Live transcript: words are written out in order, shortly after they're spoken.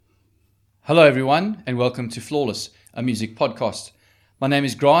Hello everyone and welcome to Flawless, a music podcast. My name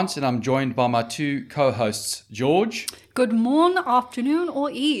is Grant and I'm joined by my two co-hosts, George. Good morning, afternoon or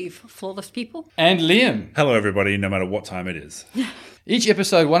eve, flawless people. And Liam. Hello everybody, no matter what time it is. Each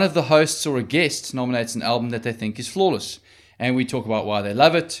episode, one of the hosts or a guest nominates an album that they think is flawless. And we talk about why they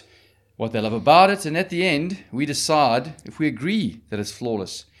love it, what they love about it, and at the end, we decide if we agree that it's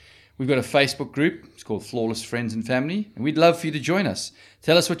flawless. We've got a Facebook group, it's called Flawless Friends and Family, and we'd love for you to join us.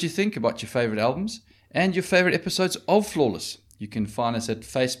 Tell us what you think about your favorite albums and your favorite episodes of Flawless. You can find us at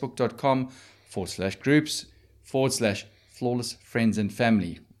facebook.com/groups/Flawless Friends and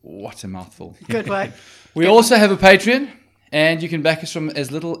Family. What a mouthful. Good work. We also have a Patreon, and you can back us from as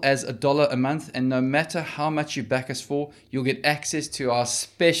little as $1 a month, and no matter how much you back us for, you'll get access to our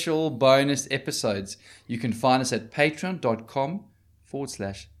special bonus episodes. You can find us at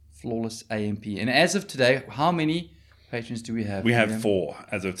patreon.com/FlawlessAMP. And as of today, how many patrons do we have? We have 4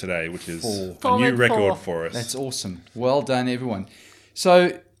 as of today, which is a Solid new record 4. for us. That's awesome. Well done, everyone.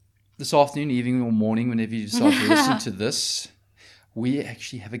 So this afternoon, evening, or morning, whenever you decide to listen to this, we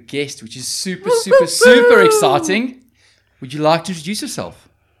actually have a guest, which is super exciting. Would you like to introduce yourself?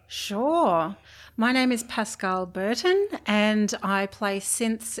 Sure. My name is Pascal Burton and I play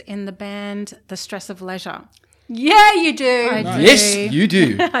synths in the band The Stress of Leisure. Yeah, you do. I do. Yes, you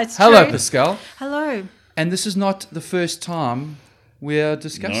do. It's Hello, true. Pascal. Hello. And this is not the first time we're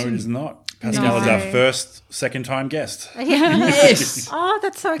discussing. No, it is not. Pascal is our second time guest. Yes. Oh,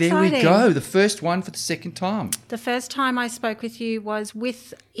 that's so There exciting. we go. The first one for the second time. The first time I spoke with you was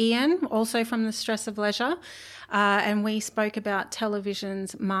with Ian, also from The Stress of Leisure. And we spoke about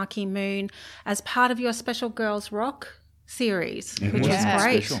television's Marquee Moon as part of your Special Girls Rock series, which is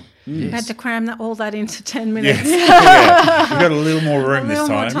great. Special. You Yes. had to cram all that into 10 minutes. Yeah. We've got a little more room A this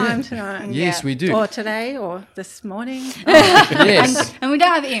little more time. time tonight. Yes, we do. Or today, or this morning. Yes. And we don't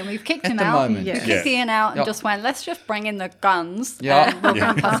have Ian. We've kicked At him the out. moment. We Yeah. kicked Ian out and Yeah. just went, let's just bring in the guns. Yeah. And we'll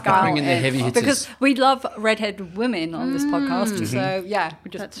bring Pascal Bring in the heavy hitters. Because we love redhead women on this podcast. So, yeah,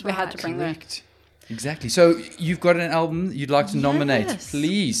 That's we had to right. bring them. Correct. Exactly. So you've got an album you'd like to nominate. Yes.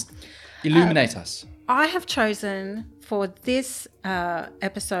 Please illuminate us. I have chosen for this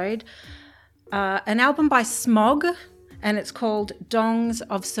episode an album by Smog, and it's called Dongs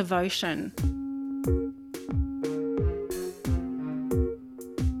of Devotion.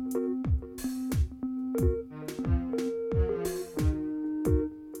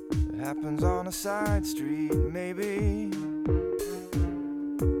 It happens on a side street, maybe.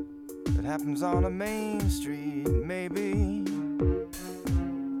 It happens on a main street, maybe.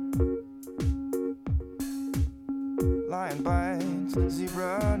 Lion bites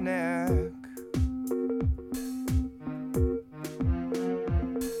zebra neck.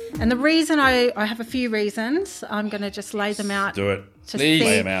 And the reason I have a few reasons, I'm going to just lay them out. Do it. to Please. see.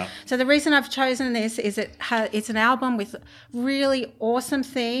 Lay 'em out. So the reason I've chosen this is it's an album with really awesome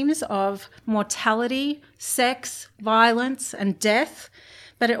themes of mortality, sex, violence, and death,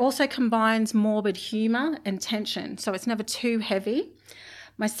 but it also combines morbid humour and tension, so it's never too heavy.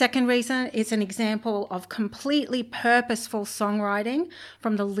 My second reason is an example of completely purposeful songwriting,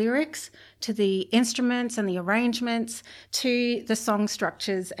 from the lyrics to the instruments and the arrangements to the song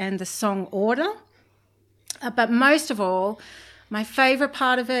structures and the song order. But most of all, my favourite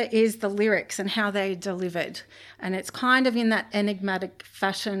part of it is the lyrics and how they're delivered. And it's kind of in that enigmatic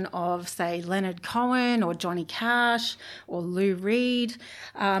fashion of, say, Leonard Cohen or Johnny Cash or Lou Reed.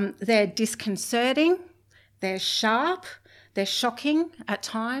 They're disconcerting, they're sharp, they're shocking at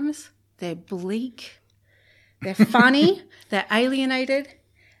times, they're bleak, they're funny, they're alienated,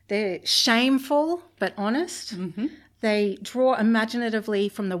 they're shameful but honest. Mm-hmm. They draw imaginatively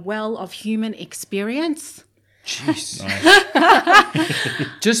from the well of human experience. Jeez.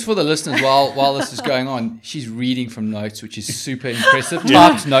 Just for the listeners, while this is going on, she's reading from notes, which is super impressive.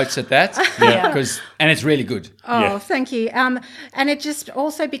 Typed notes at that. Yeah. And it's really good. Oh, Yeah. thank you. And it just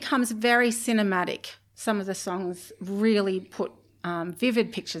also becomes very cinematic. Some of the songs really put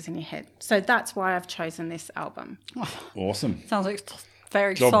vivid pictures in your head. So that's why I've chosen this album. Awesome. Sounds like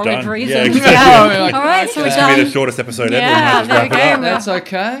very Job solid done. reason. Yeah, exactly. All right, so we're This could be the done. shortest episode Yeah, ever. We might there just we wrap it go. up. That's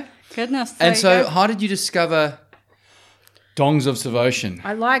okay. Goodness. And there so you go. how did you discover Dongs of Devotion?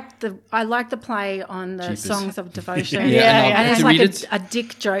 I like the play on the Jeepers. songs of devotion. Yeah, and and to it's read like it. a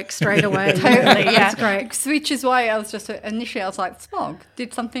dick joke straight away. Totally, yeah. It's great. Which is why I was just initially I was like, Smog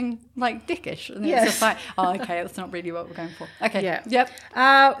did something like dickish, and Yes. it's just like, oh, okay, that's not really what we're going for. Okay, Yeah. yep.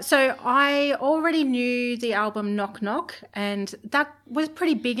 So I already knew the album Knock Knock, and that was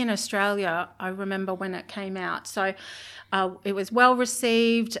pretty big in Australia, I remember when it came out. So it was well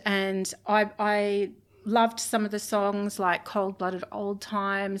received, and I loved some of the songs like Cold Blooded Old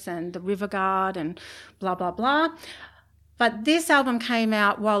Times and The River Guard and blah, blah, blah. But this album came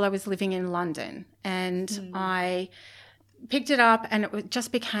out while I was living in London, and I picked it up, and it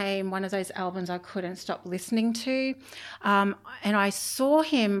just became one of those albums I couldn't stop listening to. And I saw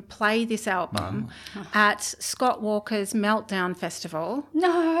him play this album at Scott Walker's Meltdown Festival.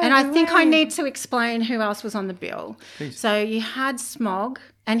 No. And I think I need to explain who else was on the bill. Please. So you had Smog,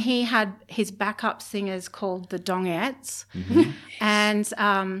 and he had his backup singers called the Dongettes.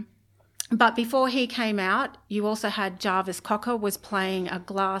 And but before he came out, you also had Jarvis Cocker was playing a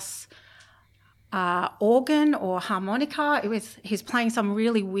glass organ or harmonica. He's playing some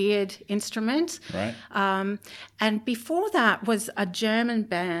really weird instrument. Right. And before that was a German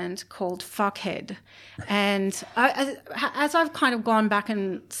band called Fuckhead. And as I've kind of gone back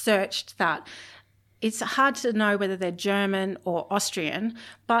and searched that, it's hard to know whether they're German or Austrian,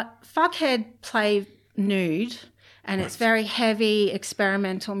 but Fuckhead play nude. And it's very heavy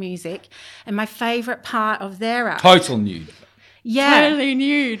experimental music. And my favourite part of their act... Total nude. Yeah. Totally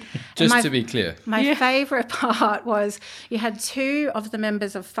nude. Just to be clear. My favourite part was you had two of the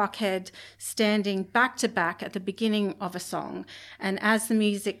members of Fuckhead standing back to back at the beginning of a song. And as the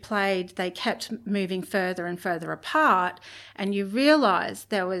music played, they kept moving further and further apart. And you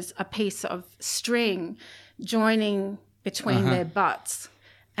realised there was a piece of string joining between their butts.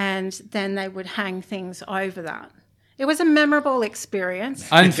 And then they would hang things over that. It was a memorable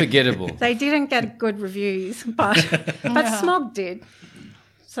experience. Unforgettable. They didn't get good reviews, but Smog did.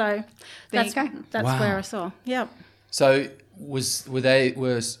 So that's where I saw. Yep. So was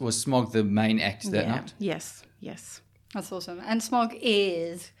Smog the main act that night? Yes. That's awesome. And Smog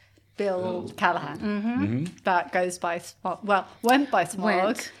is Bill Callahan. That goes by Smog. Well, went by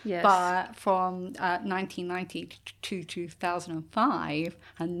Smog, yes. but from 1990 to 2005,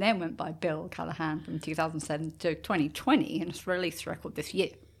 and then went by Bill Callahan from 2007 to 2020, and it's released a record this year.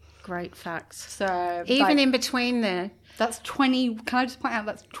 Great facts. So even in between there. That's 20. Can I just point out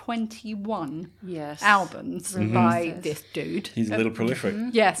that's 21 albums Mm-hmm. by this dude. He's a little prolific.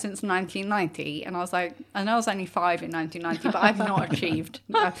 Yeah, since 1990. And I was like, and I was only 5 in 1990, but I've not achieved.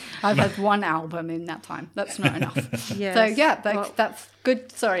 I've had one album in that time. That's not enough. Yes. So, yeah, that's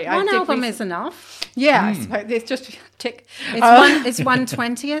good. Sorry. One album is enough. Yeah, I suppose it's just tick. It's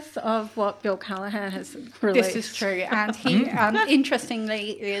 1/20th of what Bill Callahan has released. This is true. And he,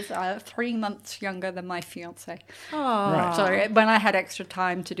 interestingly, is 3 months younger than my fiance. Oh. Right. So when I had extra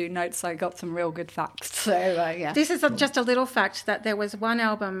time to do notes, I got some real good facts. So, yeah. This is just a little fact that there was one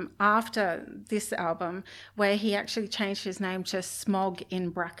album after this album where he actually changed his name to Smog in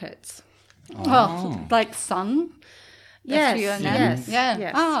brackets. Well, like Sun? Yes.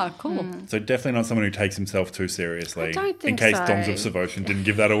 Yeah. Ah, cool. So definitely not someone who takes himself too seriously. I don't think in case so. Doms of Devotion didn't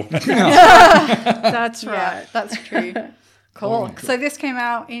give that away. That's right. Yeah, that's true. Cool. So this came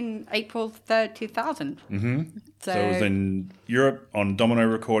out in April 3rd, 2000. Mm-hmm. So it was in Europe on Domino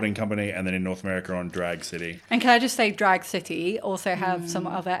Recording Company and then in North America on Drag City. And can I just say Drag City also have some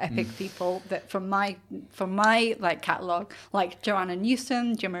other epic people that from my like catalogue, like Joanna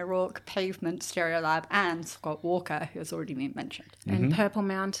Newsom, Jim O'Rourke, Pavement, Stereolab, and Scott Walker, who has already been mentioned. And Purple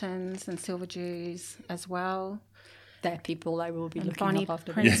Mountains and Silver Jews as well. They're people I will be And looking Bonnie up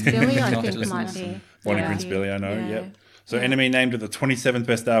after. Prince Billy, I Not think just might listening. be. Bonnie Yeah. Prince Billy, I know, Yeah. yep. So Enemy named it the 27th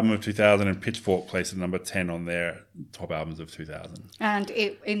best album of 2000 and Pitchfork placed it number 10 on their top albums of 2000. And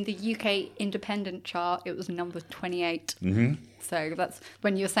in the UK independent chart, it was number 28. Mm-hmm. So that's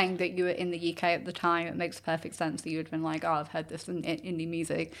when you're saying that you were in the UK at the time, it makes perfect sense that you would have been like, oh, I've heard this in indie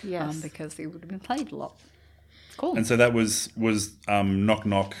music. Yes. Because it would have been played a lot. Cool. And so that was Knock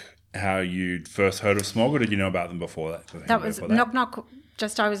Knock how you'd first heard of Smog, or did you know about them before that? That was Knock Knock.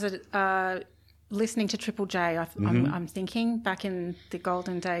 I was listening to Triple J. I'm thinking back in the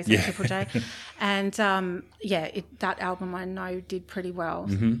golden days of Triple J, and that album I know did pretty well.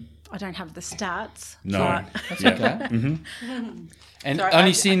 I don't have the stats. No. But That's okay. And Sorry,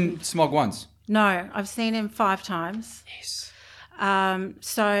 only seen Smog once. no, I've seen him 5 times. Yes.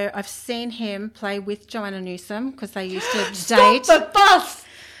 So I've seen him play with Joanna Newsom because they used to date. Stop the bus!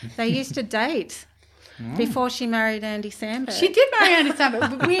 They used to date before she married Andy Samberg. She did marry Andy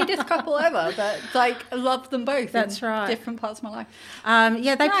Samberg, the weirdest couple ever. But I love them both. That's in right. Different parts of my life.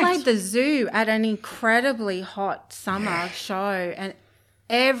 They Right. played the Zoo at an incredibly hot summer show, and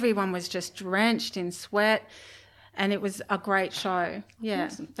everyone was just drenched in sweat, and it was a great show. Yeah.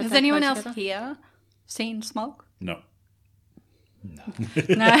 But Has they anyone played else together. here seen Smog? No.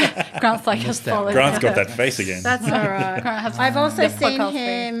 No. Grant's like, just followed. Grant's got that face again. That's all right. Grant has I've also this seen podcast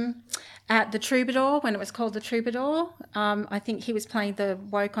him at the Troubadour, when it was called the Troubadour. I think he was playing the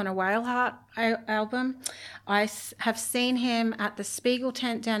Woke on a Whale Heart album. I have seen him at the Spiegel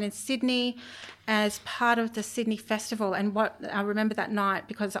tent down in Sydney as part of the Sydney Festival. And what I remember that night,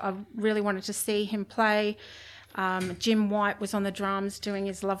 because I really wanted to see him play. Jim White was on the drums doing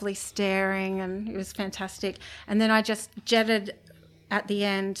his lovely staring, and it was fantastic. And then I just jetted at the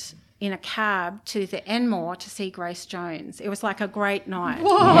end in a cab to the Enmore to see Grace Jones. It was like a great night.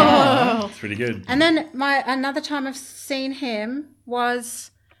 Whoa. Yeah. It's pretty good. And then another time I've seen him was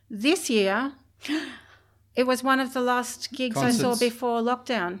this year. It was one of the last gigs I saw Concerts. before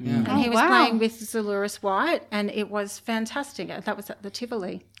lockdown. Yeah. And he was wow. playing with Zalurus White, and it was fantastic. That was at the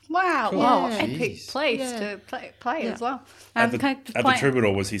Tivoli. Wow, Cool. well, Yeah. epic Jeez. place Yeah. to play Yeah. as well. At the, can I just at the point-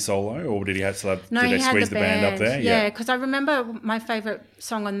 Troubadour, was he solo, or did he have to? No, did he they had squeeze the band up there? Yeah, because I remember my favourite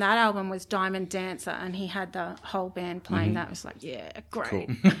song on that album was Diamond Dancer, and he had the whole band playing that. It was like, yeah, great. Cool.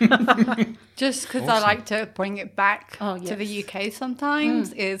 Just because I like to bring it back Oh, to the yes. UK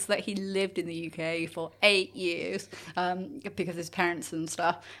sometimes, is that he lived in the UK for 8 years because his parents and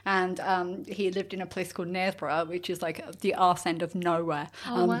stuff. And he lived in a place called Knaresborough, which is like the arse end of nowhere.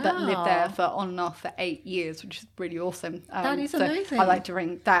 But lived there for on and off for 8 years, which is really awesome. That is so amazing. I like to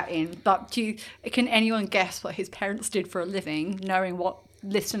bring that in. But can anyone guess what his parents did for a living, knowing what,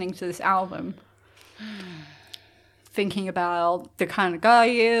 listening to this album? Thinking about the kind of guy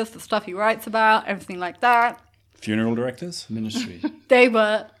he is, the stuff he writes about, everything like that. Funeral directors. Ministry. They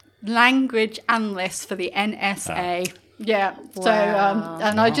were language analysts for the NSA. Yeah. So,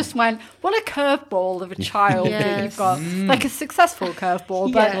 and I just went, what a curveball of a child that you've Yes. got. Like a successful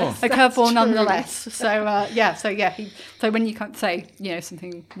curveball, but Yes, a that's curveball true. nonetheless. So, so when you can't say,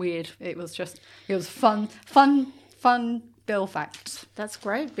 something weird, it was fun Bill facts. That's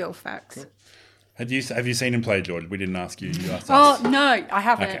great, Bill Fax. Have you seen him play, George? We didn't ask you. You asked Oh, us. no, I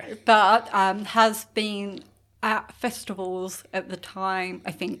haven't. Okay. But has been at festivals at the time,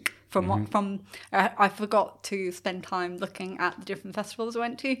 I think. I forgot to spend time looking at the different festivals I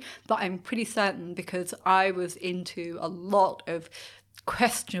went to, but I'm pretty certain because I was into a lot of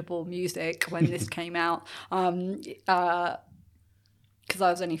questionable music when this came out. Because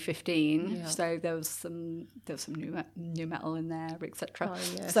I was only 15, so there was some new metal in there, etc. Oh,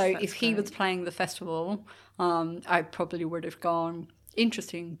 yes, so that's if he great. was playing the festival, I probably would have gone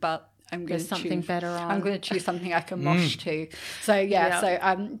interesting, but I'm going There's to something choose, better on. I'm going to choose something I can mosh to. So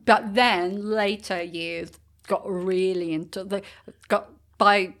Yeah. but then later years got really into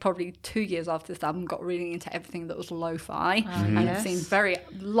by probably 2 years after this album, got really into everything that was lo-fi, and I've yes. seen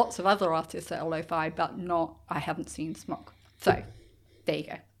lots of other artists that are lo-fi, but I haven't seen Smog. So there you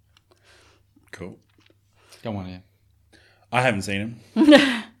go. Cool. Go on, yeah. I haven't seen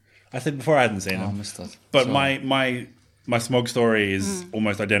him. I said before I hadn't seen Oh, I him. missed that. But Sorry. my Smog story is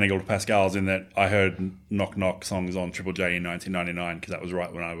almost identical to Pascal's in that I heard Knock Knock songs on Triple J in 1999 because that was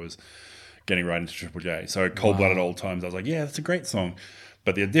right when I was getting right into Triple J. So Cold Blooded Old Times, I was like, yeah, that's a great song.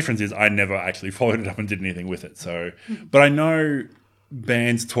 But the difference is I never actually followed it up and did anything with it. So, but I know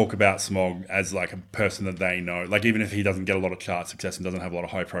bands talk about Smog as like a person that they know. Like even if he doesn't get a lot of chart success and doesn't have a lot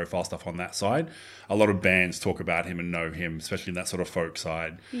of high profile stuff on that side, a lot of bands talk about him and know him, especially in that sort of folk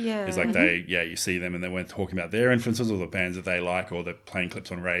side. Yeah. It's like you see them and they weren't talking about their influences or the bands that they like or they're playing clips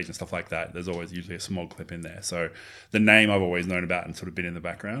on Rage and stuff like that. There's always usually a Smog clip in there. So the name I've always known about and sort of been in the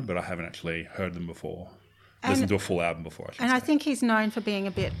background, but I haven't actually heard them before. Listened to a full album before, I should And say. I think he's known for being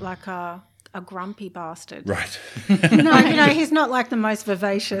a bit like a grumpy bastard. Right. No, he's not like the most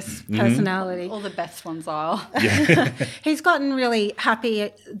vivacious personality. All the best ones are. He's gotten really happy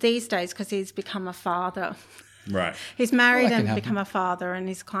these days because he's become a father. Right. He's married that can and happen. become a father, and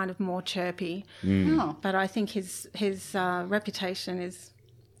he's kind of more chirpy. Oh. But I think his reputation is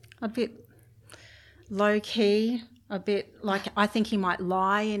a bit low key. A bit like I think he might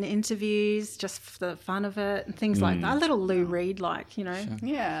lie in interviews just for the fun of it and things like that. A little Lou Reed like,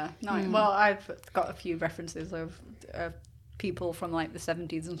 Yeah, no. Well, I've got a few references of people from like the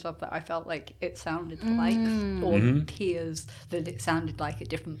 70s and stuff that I felt like it sounded like, or peers that it sounded like at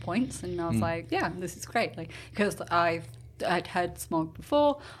different points, and I was like, yeah, this is great, like because I'd heard Smog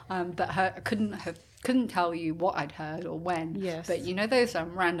before, but I couldn't tell you what I'd heard or when. Yes. But you know those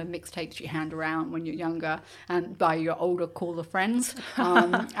random mixtapes you hand around when you're younger and by your older, cooler friends.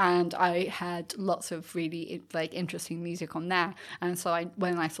 And I had lots of really like interesting music on there. And so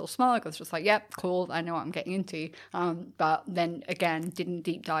when I saw Smog, I was just like, yep, cool. I know what I'm getting into. But then again, didn't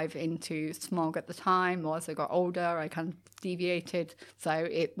deep dive into Smog at the time. Or as I got older, I kind of deviated. So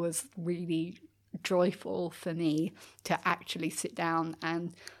it was really joyful for me to actually sit down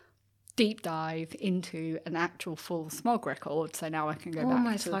and deep dive into an actual full Smog record. So now I can go back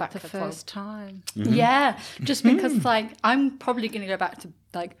Almost to the like back the catalogue. first time. Yeah, just because like I'm probably going to go back to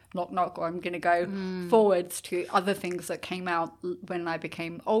like Knock Knock, or I'm going to go forwards to other things that came out when I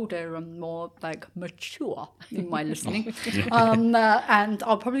became older and more like mature in my listening. And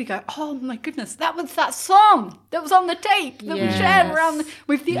I'll probably go, oh my goodness, that was that song that was on the tape that we shared around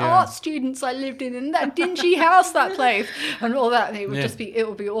with the art students I lived in that dingy house that place and all that. And it would just be, it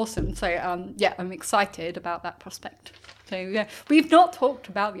would be awesome. So yeah, I'm excited about that prospect. So yeah, we've not talked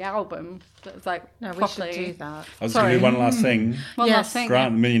about the album. But like No, we properly. should do that. I was going to do one last thing. One Yes. last thing.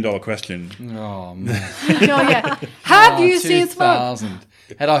 Grant, $1 million question. Oh, man. Oh, yeah. Have you seen Smog? 2000.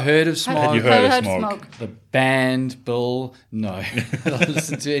 Had I heard of Smog? Had you heard of Smog? The band, Bill? No. Had I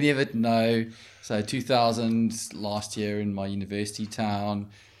listened to any of it? No. So 2000, last year in my university town,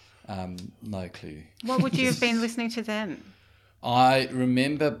 no clue. What would you have been listening to then? I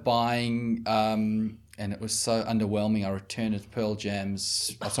remember buying, and it was so underwhelming, I returned it, Pearl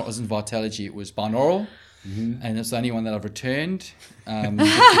Jam's, it wasn't Vitalogy, it was binaural, and it's the only one that I've returned, and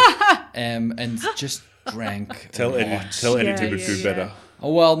just drank Tell a Eddie, lot. tell Eddie to do better.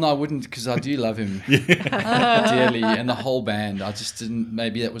 Oh, well, no, I wouldn't, because I do love him dearly, and the whole band. I just didn't,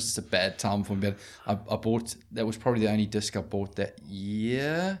 maybe that was just a bad time for me, but I bought, that was probably the only disc I bought that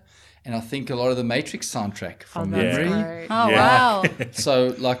year, and I think a lot of the Matrix soundtrack from That's memory. great. Oh, Yeah. wow.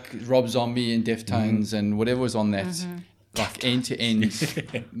 So, like Rob Zombie and Deftones and whatever was on that, like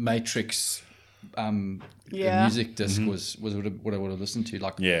end-to-end Matrix Yeah. music disc was what I would have listened to,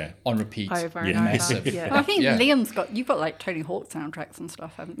 like Yeah. on repeat. Over and Yeah, over. massive. Well, I Yeah. think Yeah. Liam's you've got like Tony Hawk soundtracks and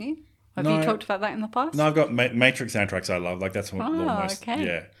stuff, haven't you? Have No. you talked about that in the past? No, I've got Matrix soundtracks I love. Like, that's what almost, okay.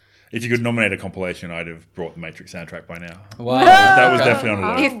 yeah. If you could nominate a compilation, I'd have brought the Matrix soundtrack by now. Wow. That was definitely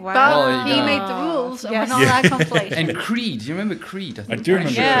on a If list. Wow. but Well, there you he go. made the rules and Yes. we're not allowed compilation. And Creed. Do you remember Creed? I do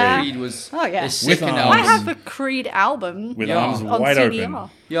remember Yeah. Creed was Oh, yeah. their second arms. album. I have the Creed album With Yeah. arms on wide CDR. open.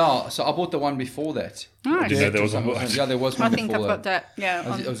 Yeah, so I bought the one before that. Nice. Didn't know there was Yeah, there was I one think I've before got that.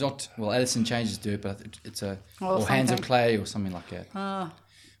 Yeah. It was not, well, Alison Changes do it, but it's a, Or or Hands of something. Clay or something like that.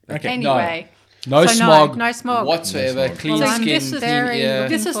 Okay. Anyway. No So smog. no smog. Whatsoever. No smog. Clean Well, skin, this is clean very ear.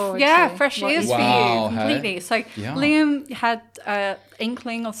 This is forward to fresh what ears you- for Wow, you hey? completely. So Yeah. Liam had an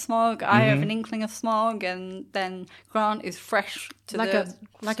inkling of Smog. I have an inkling of Smog, and then Grant is fresh to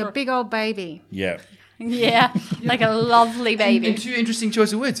Like a big old baby. Yeah. yeah, like a lovely baby. And two interesting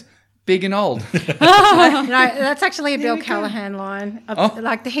choice of words. Big and old. No, that's actually a Bill we go. Callahan line. Oh.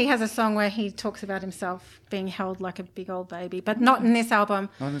 Like he has a song where he talks about himself being held like a big old baby, but not in this album.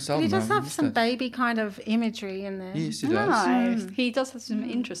 Not in this But album, he does no, I have missed some that. baby kind of imagery in there. Yes, it does. Nice. He does have some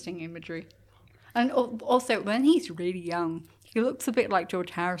interesting imagery, and also when he's really young, he looks a bit like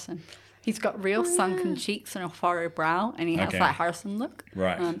George Harrison. He's got real sunken cheeks and a furrowed brow, and he has Okay. that Harrison look.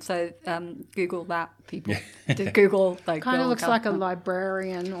 Right. So Google that, people. Just Google like Kind of Bill looks like a Callahan.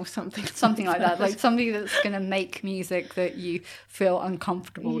 librarian or something. Something like that, like somebody that's going to make music that you feel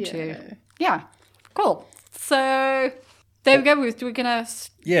uncomfortable to. Yeah, cool. So there we go. We're going to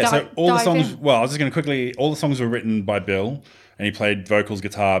Yeah, so all the songs, In. well, I was just going to quickly, all the songs were written by Bill, and he played vocals,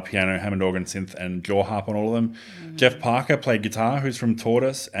 guitar, piano, Hammond organ, synth, and jaw harp on all of them. Jeff Parker played guitar, who's from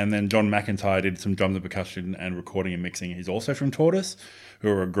Tortoise, and then John McIntyre did some drums and percussion and recording and mixing. He's also from Tortoise, who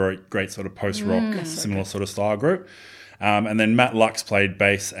are a great sort of post-rock, similar sort of style group. And then Matt Lux played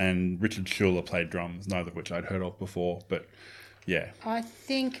bass, and Richard Schuller played drums, neither of which I'd heard of before, but yeah. I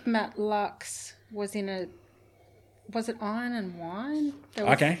think Matt Lux was in a. Was it Iron and Wine? There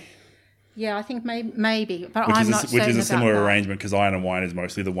was- Okay. Yeah, I think maybe, but Which I'm is not a certain about similar that. arrangement, because Iron and Wine is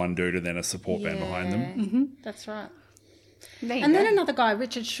mostly the one dude and then a support band behind them. That's right. There you And go. then another guy,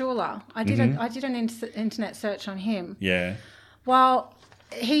 Richard Schuller. I did an internet search on him. Yeah. Well,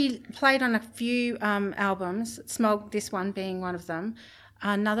 he played on a few albums, Smog, this one being one of them,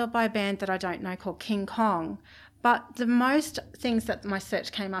 another by a band that I don't know called King Kong. But the most things that my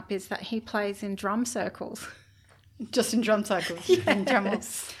search came up is that he plays in drum circles. Just in drum circles and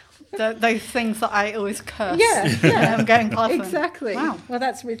drums. Those things that I always curse. Yeah, when I'm going past them. Exactly. Wow. Well,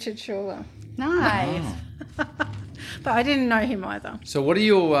 that's Richard Schuller. Nice. But I didn't know him either. So what are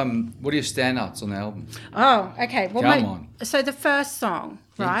your standouts on the album? Oh, okay. Well, Come on. So the first song,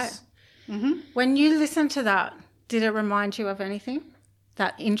 right? Yes. When you listen to that, did it remind you of anything?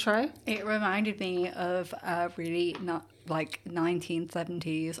 That intro? It reminded me of a really like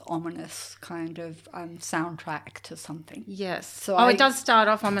 1970s ominous kind of soundtrack to something. Yes. So it does start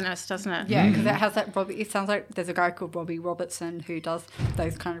off ominous, doesn't it? Yeah, because it has that Robbie. It sounds like there's a guy called Robbie Robertson who does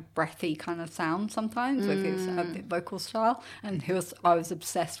those kind of breathy kind of sounds sometimes with his vocal style, and I was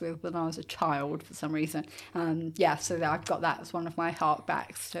obsessed with when I was a child for some reason. So I've got that as one of my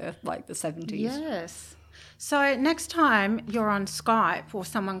harkbacks to like the 70s. Yes. So next time you're on Skype or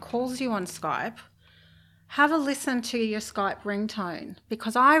someone calls you on Skype, have a listen to your Skype ringtone,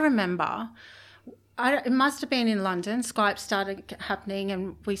 because I remember it must have been in London. Skype started happening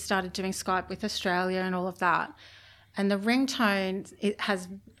and we started doing Skype with Australia and all of that. And the ringtone, it's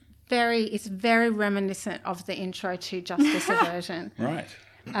very reminiscent of the intro to Justice Aversion. Right.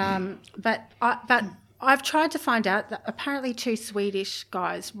 But I've tried to find out that apparently 2 Swedish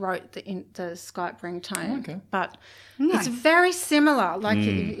guys wrote the Skype ringtone. Okay. But it's very similar. Like,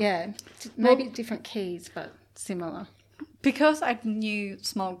 maybe different keys, but similar. Because I knew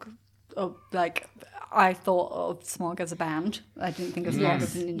Smog, I thought of Smog as a band. I didn't think of Smog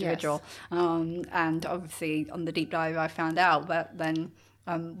as an individual. Yes. And obviously on the deep dive I found out, but then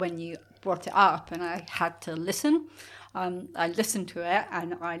when you brought it up and I had to listen, I listened to it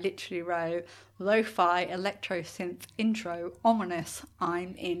and I literally wrote lo-fi electro synth intro ominous.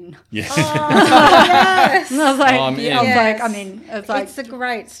 I'm in. Yeah. Yes. And I was like, I'm in. I'm in. It's like It's a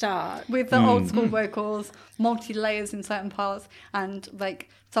great start. with the old school vocals, multi layers in certain parts, and like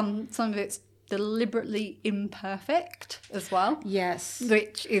some of it's deliberately imperfect as well. Yes.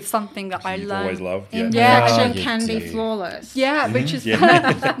 Which is something that I You've learned. always loved. Yeah. Imperfection you can be do. flawless. Yeah, which is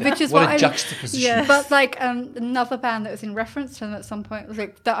which is What what a I juxtaposition. Yes. But like another band that was in reference to them at some point was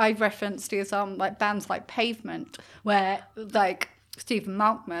like that I referenced is like bands like Pavement, where like Stephen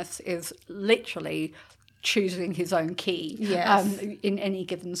Malkmus is literally choosing his own key Yes. in any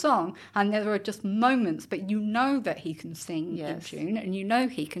given song, and there are just moments, but you know that he can sing in Yes. tune, and you know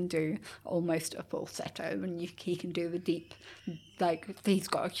he can do almost a falsetto, and he can do the deep, like he's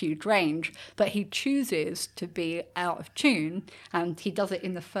got a huge range, but he chooses to be out of tune, and he does it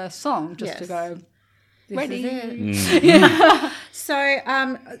in the first song just to Yes. go This ready. is it. So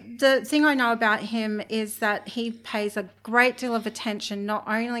the thing I know about him is that he pays a great deal of attention not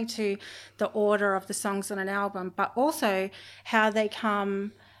only to the order of the songs on an album, but also how they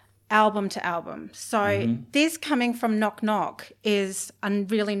come album to album. So this coming from Knock Knock is a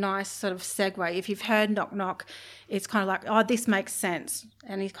really nice sort of segue. If you've heard Knock Knock, it's kind of like, oh, this makes sense.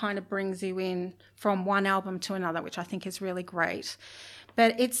 And he kind of brings you in from one album to another, which I think is really great.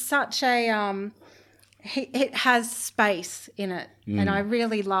 But it's such a... it has space in it, and I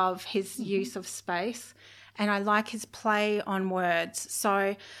really love his use of space, and I like his play on words.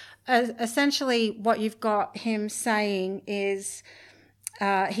 So essentially what you've got him saying is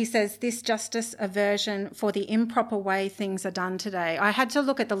he says, this justice aversion for the improper way things are done today. I had to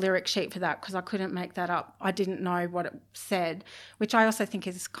look at the lyric sheet for that because I couldn't make that up. I didn't know what it said, which I also think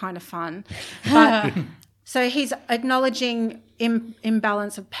is kind of fun. But so he's acknowledging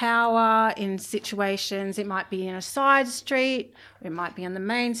imbalance of power in situations. It might be in a side street, or it might be on the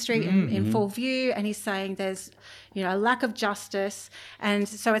main street in full view. And he's saying there's, a lack of justice. And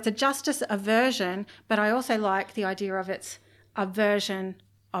so it's a justice aversion, but I also like the idea of it's a version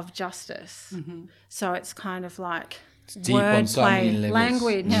of justice. So it's kind of like deep on so many wordplay, levels.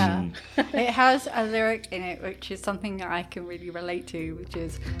 language. Yeah. It has a lyric in it which is something that I can really relate to, which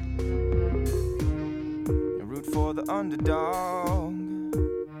is root for the underdog,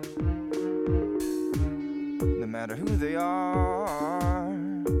 no matter who they are.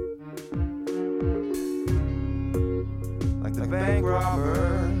 Like the bank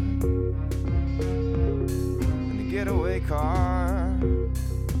robber in the getaway car.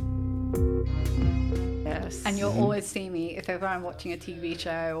 Yes. and you'll always see me if ever I'm watching a TV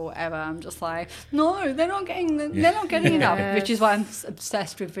show or whatever. I'm just like, no, they're not getting enough, which is why I'm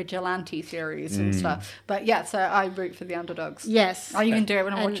obsessed with vigilante theories and stuff. But yeah, so I root for the underdogs. Yes. I even do it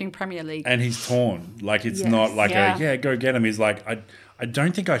when I'm watching Premier League. And he's torn. Like, it's Yes. not like Yeah. go get him. He's like, I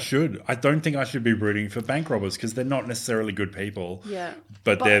don't think I should. I don't think I should be rooting for bank robbers because they're not necessarily good people. Yeah.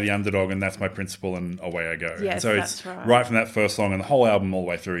 But they're the underdog, and that's my principle, and away I go. Yes, so that's it's right. from that first song and the whole album all the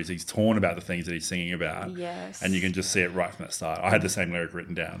way through is he's torn about the things that he's singing about. Yes. And you can just see it right from the start. I had the same lyric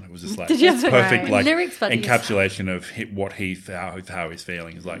written down. It was just like Did you? it's perfect, Right. like Lyrics buddies. encapsulation of how he's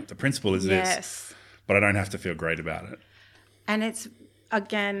feeling. Is like the principle is this, Yes. but I don't have to feel great about it. And it's,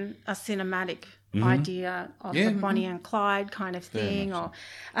 again, a cinematic idea of Yeah. the Bonnie and Clyde kind of Very thing. much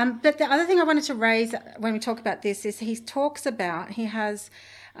Or, but the other thing I wanted to raise when we talk about this is he has,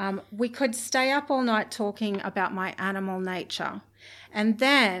 we could stay up all night talking about my animal nature. And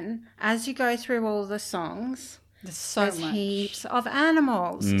then as you go through all the songs, There's so There's much. heaps of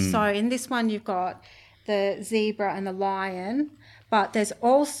animals. So in this one, you've got the zebra and the lion, but there's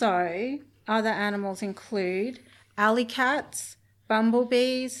also other animals include alley cats,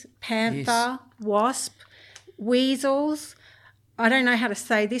 bumblebees, panther, wasp, weasels. I don't know how to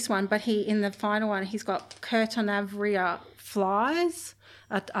say this one, but in the final one, he's got Curtonavria flies,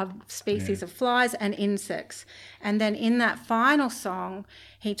 a species of flies and insects. And then in that final song,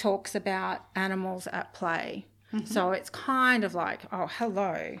 he talks about animals at play. So it's kind of like, oh,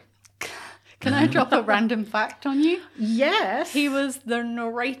 hello. Can I drop a random fact on you? Yes. He was the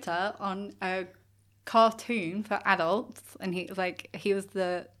narrator on a cartoon for adults, and he was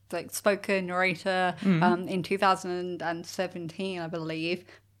the spoken narrator in 2017, I believe,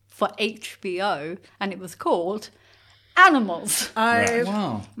 for HBO, and it was called Animals. Oh, Right.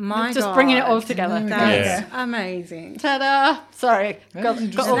 Wow. my Just God. bringing it all together. That's amazing. Ta-da! Sorry, That got, was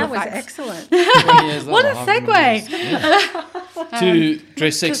got all interesting. the That was facts. excellent. 20 years What old, a I remember segue! this. To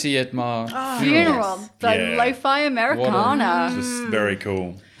dress sexy at my funeral. Funeral, the Yeah. lo-fi Americana. Just very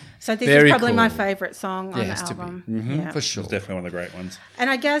cool. So this Very is probably my cool. favourite song on Yeah, the has to be. album. Mhm, for sure. It's definitely one of the great ones. And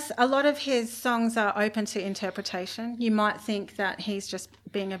I guess a lot of his songs are open to interpretation. You might think that he's just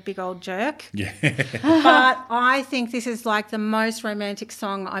being a big old jerk. Yeah. But I think this is like the most romantic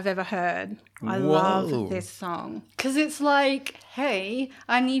song I've ever heard. I Whoa. love this song. Because it's like, hey,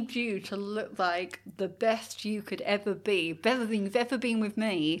 I need you to look like the best you could ever be, better than you've ever been with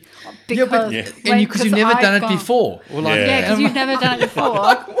me. Because, Because you've never done it before. Or like, Yeah. Yeah, because you've never done it before.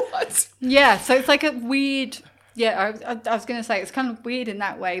 what? Yeah, so it's like a weird. Yeah, I was going to say it's kind of weird in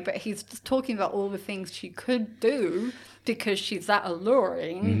that way, but he's just talking about all the things she could do because she's that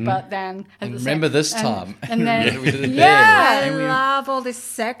alluring. But then, at And the remember same, this and- time. and then Yeah, we did it yeah, there. I love all this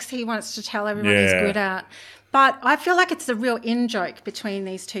sex he wants to tell everyone he's Yeah. good at. But I feel like it's a real in-joke between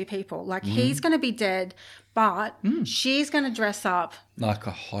these two people. Like, he's going to be dead, but she's going to dress up. Like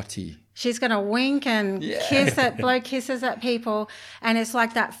a hottie. She's going to wink and blow kisses at people. And it's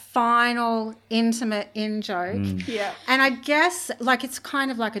like that final intimate in-joke. yeah. And I guess, like, it's kind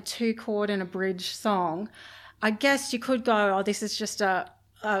of like a 2-chord and a bridge song. I guess you could go, oh, this is just a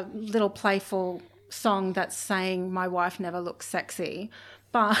little playful song that's saying my wife never looks sexy.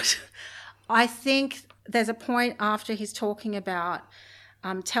 But I think there's a point after he's talking about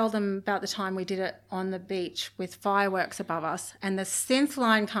tell them about the time we did it on the beach with fireworks above us, and the synth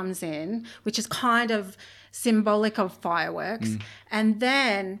line comes in, which is kind of symbolic of fireworks, and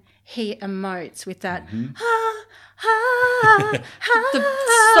then he emotes with that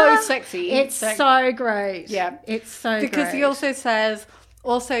So sexy. It's Like- so great. Yeah. It's so because great. he also says,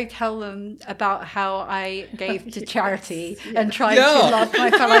 also tell them about how I gave to charity and tried to love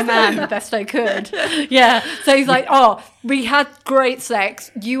my fellow man the best I could. Yeah. So he's like, oh, we had great sex.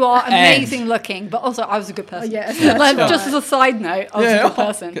 You are amazing looking, but also I was a good person. Yes, that's Like, right. just as a side note, I was a good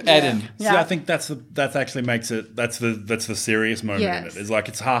person. Add in. See, I think that actually makes it. That's the serious moment in Yes. it. It's like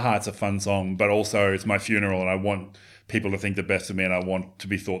it's it's a fun song, but also it's my funeral, and I want people to think the best of me, and I want to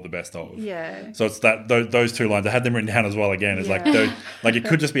be thought the best of. Yeah. So it's that those two lines. I had them written down as well. Again, it's like like it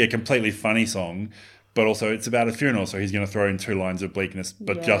could just be a completely funny song, but also it's about a funeral, so he's going to throw in 2 lines of bleakness,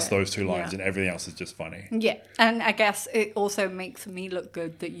 but just those 2 lines, and everything else is just funny. Yeah, and I guess it also makes me look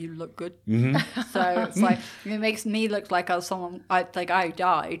good that you look good. So it's like it makes me look like I was someone I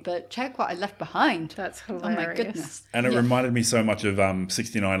died, but check what I left behind. That's Oh hilarious. my goodness! And it reminded me so much of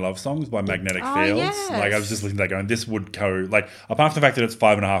 69 Love Songs by Magnetic Fields. yes. Like I was just listening to that going, this would go, like, apart from the fact that it's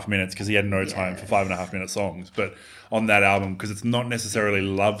 5.5 minutes, because he had no time for 5.5 minute songs, but on that album, because it's not necessarily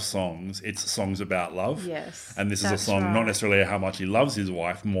love songs, it's songs about love. Yes, And this is a that's song, right. not necessarily how much he loves his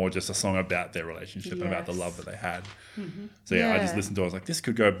wife, more just a song about their relationship and about the Yes. love that they had. So I just Yeah. listened to it, I was like, this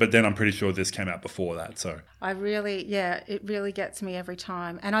could go, but then I'm pretty sure this came out before that, so. It really gets me every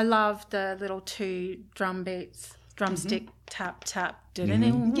time. And I love the little 2 drum beats, drumstick, tap, tap.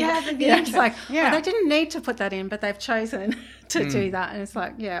 Yeah, it's like, Yeah. they didn't need to put that in, but they've chosen to do that. And it's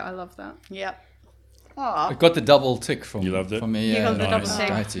like, yeah, I love that. Yep. I got the double tick from You loved it? From me, You got the double nice. tick.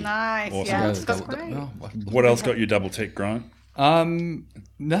 Righty. Nice. Awesome. Yeah, Yeah, it's the got double- great. What else got you double tick, Grant?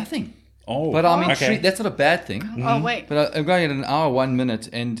 Nothing. Oh, But I'm okay. intrigued. That's not a bad thing. Oh wait. But I'm going at an hour, 1 minute,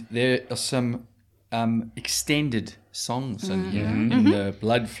 and there are some extended songs in here. In the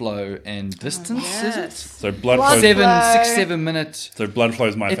Blood Flow and Distance, is it? So Blood Flow. 6-7 minute. So Blood Flow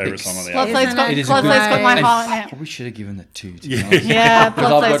is my favorite Epics. song on the Blood album. Flow's got, It is Blood a Flow's good- got my and heart in it. Probably should have given it 2. Yeah, Blood Because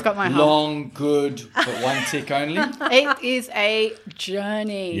Flow's I've got my got heart. long, good, but one tick only. It is a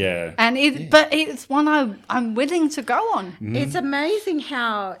journey. Yeah. And but it's one I'm willing to go on. It's amazing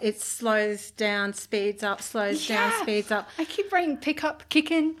how it slows down, speeds up, slows down, speeds up. I keep writing pick up,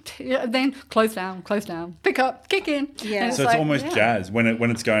 kick in, then close down, pick up, kick in. Yeah. And So it's like, almost yeah. jazz. When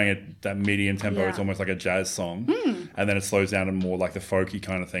it's going at that medium tempo, Yeah. it's almost like a jazz song. Hmm. And then it slows down to more like the folky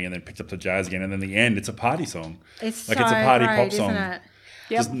kind of thing and then picks up to jazz again. And then the end, it's a party song. It's Like so it's a party great, pop song. isn't it?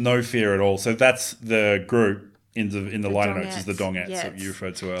 Just no fear at all. So that's the group in the liner notes is the Dongettes, Dongettes that you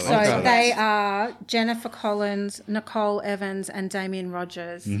referred to earlier. So Okay. they are Jennifer Collins, Nicole Evans, and Damien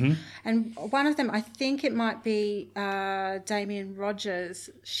Rogers. Mm-hmm. And one of them, I think it might be Damien Rogers.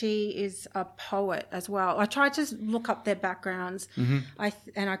 She is a poet as well. I tried to look up their backgrounds, and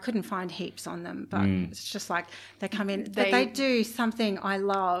I couldn't find heaps on them. But it's just like they come in. But they do something I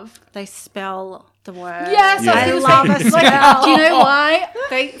love. They spell the word. Yes, Yeah. I I was love going a to say, spell. do you know why?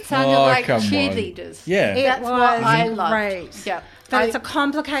 They sounded Oh, like come on. cheerleaders. Yeah. It That's what was I loved. great. Yeah. But it's a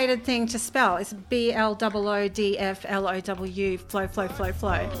complicated thing to spell. It's BLOODFLOW, flow, flow, flow,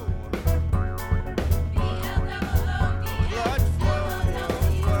 flow.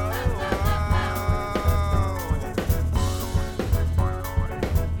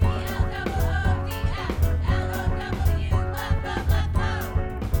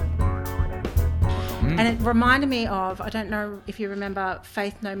 And it reminded me of, I don't know if you remember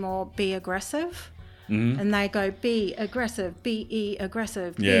Faith No More, Be Aggressive. And they go, be aggressive, be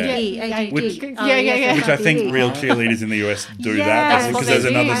aggressive, Yeah. B-E-A-G-G. Which- Yeah. Which I think real cheerleaders in the US do Yes, that. that's Because what there's they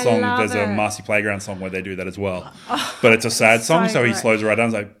do. another I song, love there's a it. Marcy Playground song where they do that as well. But it's a sad song, so he great. slows it right down.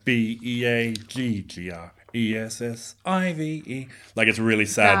 It's like BEAGGRESSIVE. Like it's really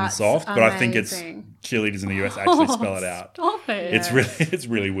sad and That's soft, but I think it's amazing. cheerleaders in the US actually spell it out. Stop it. It's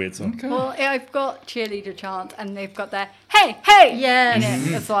really weird song. Well, I've got cheerleader chant, and they've got their hey, hey Yes.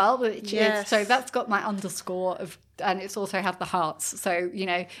 in it as well. Which Yes. is, so that's got my underscore of, and it's also have the hearts. So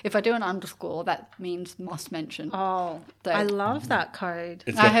if I do an underscore, that means must mention. Oh, So- I love that code.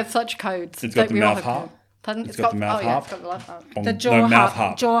 It's I got- have such codes. it's got Don't the we all mouth have harp. codes? Pardon? It's got the mouth oh, yeah, harp. it's got the mouth harp. Bong- The no, jaw mouth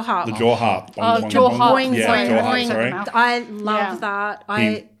harp. Jaw harp. The jaw harp. Oh, jaw harp. Yeah, Sorry, jaw harp, boing. sorry. Mouth. I love Yeah. that.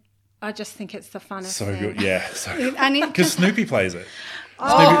 I just think it's the funnest So thing. good. Yeah. So And it Because Snoopy plays it.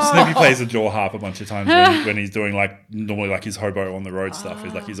 Oh. Snoopy plays the jaw harp a bunch of times when he's doing normally his hobo on the road stuff.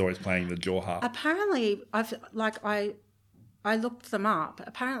 He's always playing the jaw harp. Apparently, I looked them up.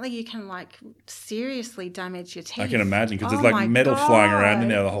 Apparently, you can seriously damage your teeth. I can imagine because Oh there's my metal flying around in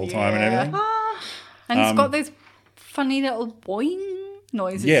God. there the whole time and everything. and it's got those funny little boing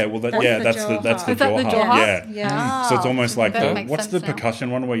noises. Yeah, well, That's the that's jaw the harp. Is that jaw the harp. jaw harp? Yeah. Yeah. So it's almost like That makes what's the sense now.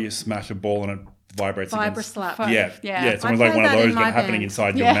 percussion one where you smash a ball and it vibrates Vibra against? slap. Yeah, Yeah. yeah. It's I almost like played one of that in those, but my happening band.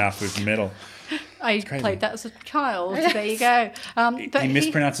 inside Yeah. your mouth with metal. I played that as a child. There you go. But He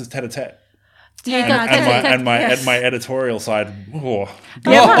mispronounces tete-a-tete. And My editorial side, Yeah,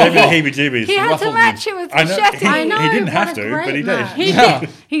 gave me but heebie-jeebies. he had to Ruffled match it with I know, machete. I know, he didn't what have a to, great but he match. did. He did.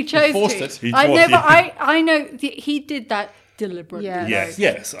 He chose forced to. it. He I know, forced but it. I know he did that deliberately. Yeah.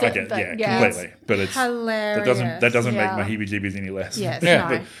 Yes, I get, But- yeah, completely. But it's Hilarious. that doesn't Yeah. make my heebie-jeebies any less. Yes, Yeah. no.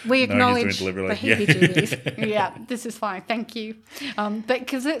 We No, he's acknowledge doing the it deliberately. Yeah. heebie-jeebies. Yeah, this is fine. Thank you. But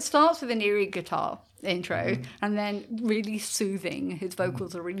because it starts with an eerie guitar intro and then really soothing. His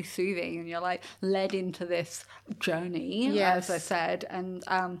vocals are really soothing, and you're led into this journey, Yes. as I said. And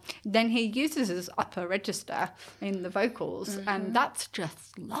then he uses his upper register in the vocals, and that's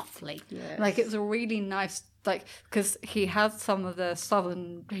just lovely. Yes. It's a really nice. Because he has some of the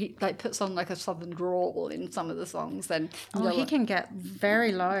southern, he puts on a southern drawl in some of the songs. Then He can get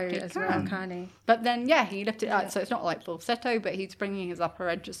very low as well, can't he? but then, he lifted it out. So it's not falsetto, but he's bringing his upper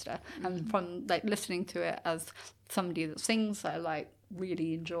register. And from listening to it as somebody that sings, I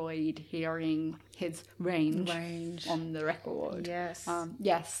really enjoyed hearing his range. On the record. Yes.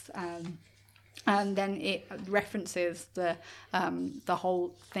 Yes. And then it references the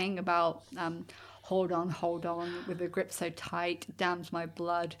whole thing about hold on, with a grip so tight, dams my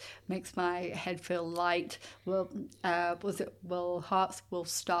blood, makes my head feel light. Hearts will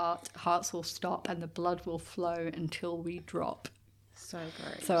stop, and the blood will flow until we drop. So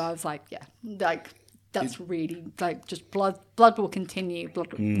great. So I was that's really just blood will continue.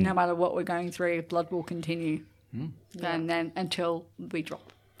 No matter what we're going through, blood will continue, and then until we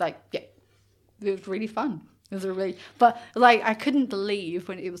drop. It was really fun. It was a really, but like I couldn't believe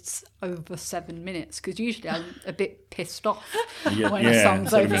when it was over 7 minutes because usually I'm a bit pissed off when a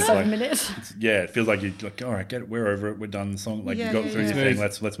song's 7 over minutes, 7 like- minutes. Yeah, it feels like you're like, all right, we're over it, we're done the song. Like Yeah, you got yeah, through your yeah.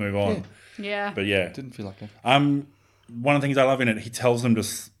 thing, let's move on. Yeah. But yeah, Didn't feel like that. one of the things I love in it, he tells them to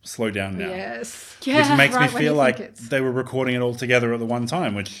slow down now. Yes. Yeah. Which makes right me when feel you like think it's- they were recording it all together at the one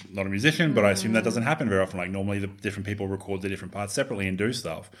time, which not a musician, but I assume that doesn't happen very often. Like normally the different people record the different parts separately and do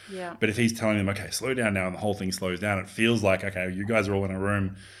stuff. Yeah. But if he's telling them, okay, slow down now, and the whole thing slows down, it feels like, okay, you guys are all in a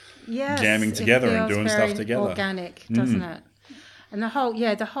room. Yes, jamming it together and feels doing very stuff together. Organic, doesn't it? And the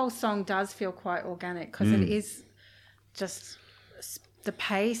whole song does feel quite organic because it is just the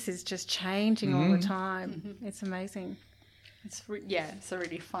pace is just changing all the time. It's amazing. It's it's a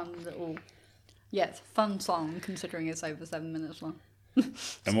really fun little, it's a fun song considering it's over 7 minutes long.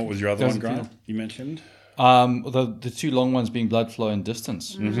 And what was your other one, Doesn't Grant? feel- You mentioned? The two long ones being Blood Flow and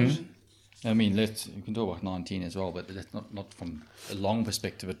Distance. I mean, you can talk about 19 as well, but that's not from a long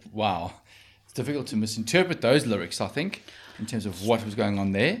perspective. But wow, it's difficult to misinterpret those lyrics, I think, in terms of what was going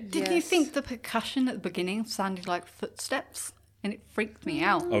on there. Did you think the percussion at the beginning sounded like footsteps? And it freaked me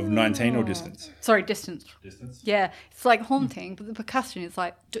out. Of 19 or Distance? Sorry, Distance. Distance? Yeah, it's like haunting, but the percussion is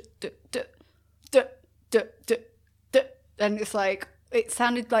like duh, duh, duh, duh, duh, duh, duh. And it's like it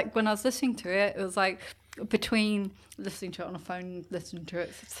sounded like when I was listening to it, it was like between listening to it on a phone, listening to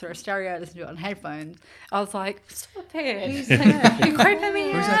it through a stereo, listening to it on headphones. I was like, stop it! You're creeping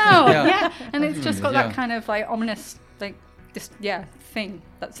me out. Yeah. Yeah, and it's just got Yeah. that kind of like ominous, like just thing,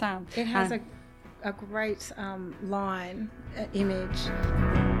 that sound. It has And- a great line, image. There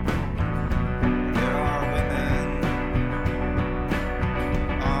are women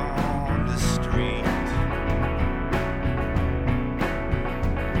on the street.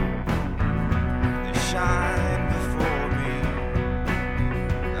 They shine before me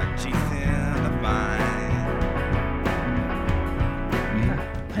like teeth in a vine.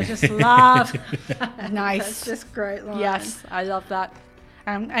 I just love. Nice. That's just great line. Yes, I love that.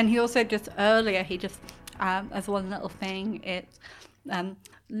 And he also just earlier, he just, as one little thing, it's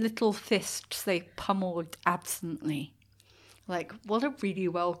little fists they pummeled absently. Like, what a really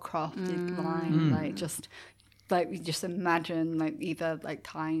well crafted line. Like, you just imagine, like, either like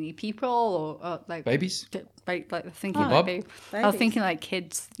tiny people or like Babies? like thinking Bob? like I was Babies. thinking like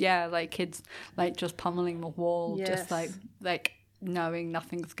kids, like kids, like just pummeling the wall, just Yes. like knowing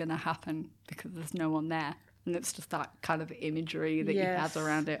nothing's gonna happen because there's no one there, and it's just that kind of imagery that you Yes. have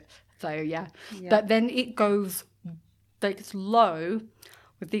around it. So but then it goes like it's low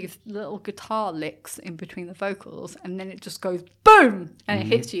with these little guitar licks in between the vocals, and then it just goes boom, and it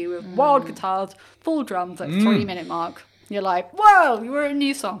hits you with wild guitars, full drums at 3 minute mark. You're like, whoa, you were a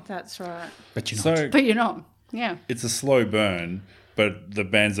new song, That's right. But you're not. So but you're not. Yeah. it's a slow burn, but the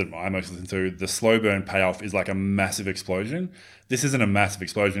bands that I most listen to, the slow burn payoff is like a massive explosion. This isn't a massive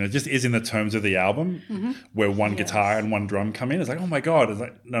explosion. It just is in the terms of the album where one guitar and one drum come in. It's like, oh my God. It's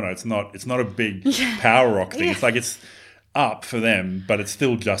like, no, it's not. It's not a big power rock thing. It's like it's up for them, but it's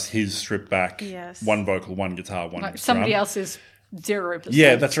still just his stripped back, Yes. one vocal, one guitar, one Like somebody drum. else's 0%.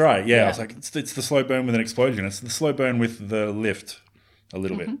 Yeah, that's right. Yeah, Yeah. it's like it's the slow burn with an explosion. It's the slow burn with the lift a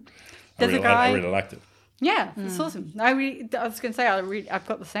little bit. There's a I guy- really liked it. Yeah, it's awesome. I was going to say, I've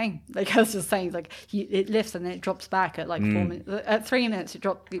got the same. Like I was just saying, like it lifts and then it drops back at like 4 minutes. At 3 minutes, it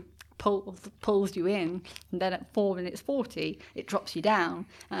pulls you in, and then at 4 minutes 40, it drops you down,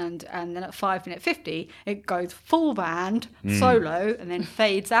 and then at 5 minutes 50, it goes full band solo, and then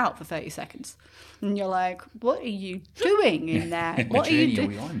fades out for 30 seconds. And you're like, what are you doing in there? What are you journey are doing?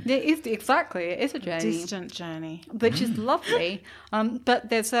 we on? It is exactly. It is a journey, Distant journey. which is lovely. But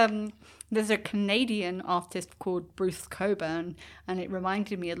there's a Canadian artist called Bruce Coburn, and it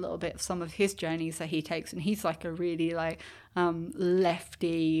reminded me a little bit of some of his journeys that he takes. And he's like a really like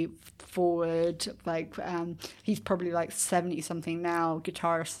lefty forward, like he's probably like 70 something now,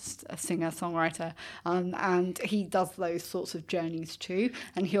 guitarist, singer, songwriter, and he does those sorts of journeys too.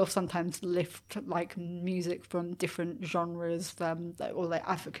 And he'll sometimes lift like music from different genres, or like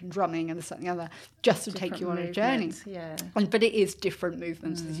African drumming and this and the other, just to take you on a journey. Movements, yeah. But it is different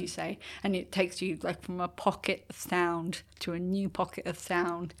movements, as you say, and it takes you like from a pocket of sound to a new pocket of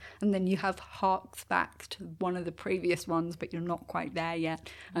sound, and then you have harks back to one of the previous ones, but you're not quite there yet.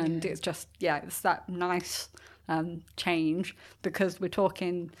 And it's just it's that nice change, because we're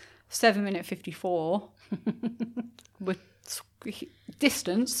talking 7 minute 54 with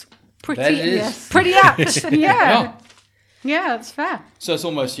distance, pretty That is. pretty apt. Yeah, it's fair. So it's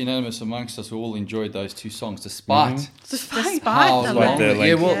almost unanimous amongst us who all enjoyed those two songs, despite Despite how the long. Like their Yeah,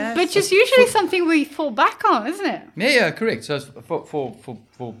 length. well, Yeah. Which is usually something we fall back on, isn't it? yeah, correct. So it's for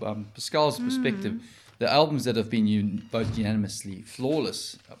Pascal's perspective, the albums that have been voted unanimously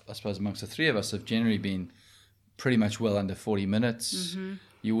flawless, I suppose, amongst the three of us, have generally been pretty much well under 40 minutes.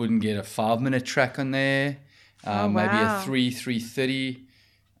 You wouldn't get a 5-minute track on there, maybe a 3:30.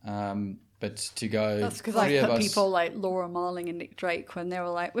 But to go, That's because three I of put us, people like Laura Marling and Nick Drake when they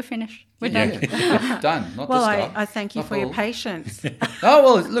were like, we're finished. We're yeah, done. done. Not Well, this guy. I thank you Not for your Paul. patience. Oh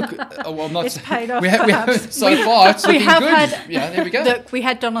well, look. I'm not. It's paid off, we have perhaps. so far. It's we looking have good. had- Yeah, there we go. Look, we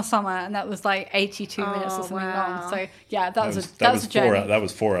had Donna Summer, and that was like 82 minutes or something wow. long. So yeah, that was a That journey.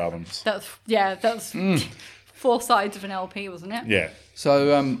 was 4 albums. That's 4 sides of an LP, wasn't it? Yeah.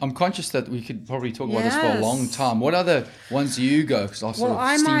 So I'm conscious that we could probably talk about this for a Yes. long time. What other ones do you go? Because I sort Well, of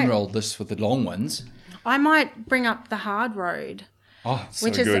I might- steamrolled this with the long ones. I might bring up The Hard Road, Oh, So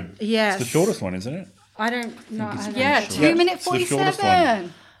which is good. yes. It's the shortest one, isn't it? I don't know. I don't Yeah, know. 2 minute It's the shortest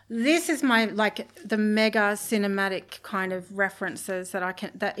 47. This is my the mega cinematic kind of references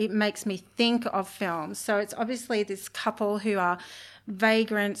that it makes me think of films. So it's obviously this couple who are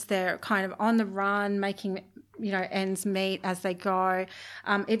vagrants. They're kind of on the run, making ends meet as they go.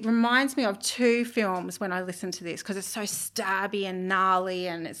 It reminds me of 2 films when I listen to this because it's so stabby and gnarly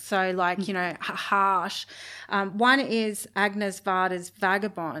and it's so harsh. One is Agnes Varda's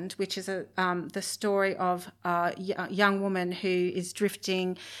Vagabond, which is the story of a young woman who is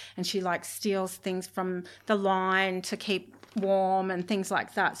drifting and she steals things from the line to keep warm and things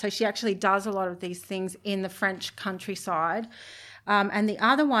like that. So she actually does a lot of these things in the French countryside. And the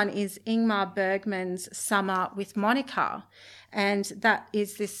other one is Ingmar Bergman's Summer with Monica. And that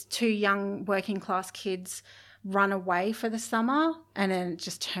is this 2 young working class kids run away for the summer and then it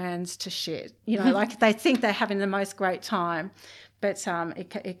just turns to shit. They think they're having the most great time, but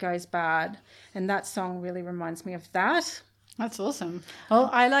it goes bad. And that song really reminds me of that. That's awesome. Well,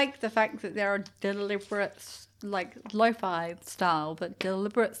 I like the fact that there are deliberate, lo-fi style, but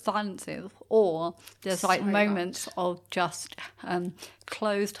deliberate silences, or there's moments of just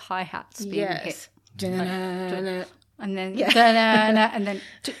closed hi-hats being hit. Yes. And then, Yeah. and then, and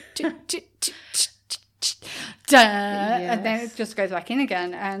then it just goes back in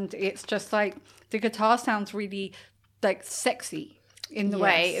again. And it's just the guitar sounds really sexy in the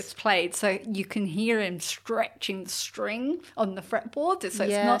way Yes. it's played, so you can hear him stretching the string on the fretboard. So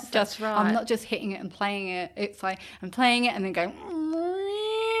it's Yes, not that's just right. I'm not just hitting it and playing it. It's I'm playing it and then going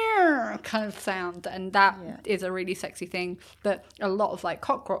kind of sound, and that is a really sexy thing that a lot of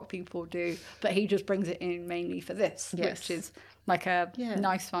cock rock people do. But he just brings it in mainly for this, Yes. which is a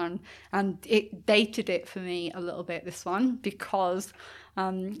nice one, and it dated it for me a little bit, this one, because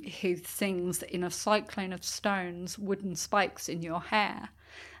he sings in a cyclone of stones, wooden spikes in your hair.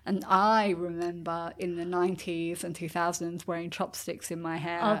 And I remember in the 90s and 2000s wearing chopsticks in my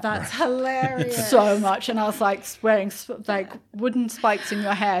hair. Oh, that's hilarious. So much. And I was wearing wooden spikes in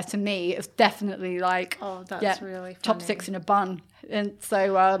your hair, to me it's definitely Oh, that's really funny. chopsticks in a bun. And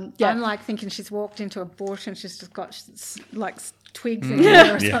so I'm thinking she's walked into a bush and she's just got twigs in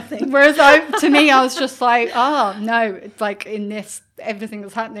there or something. Whereas to me, I was just oh no, it's in this, everything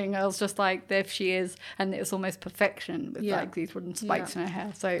that's happening, I was just there she is, and it was almost perfection with these wooden spikes in her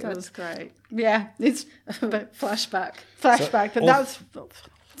hair. So it That's was great. yeah, it's Flashback. flashback. But that was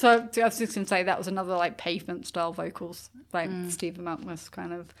so I was just gonna say that was another Pavement style vocals, Stephen Malkmus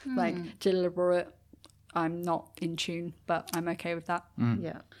kind of deliberate. I'm not in tune, but I'm okay with that.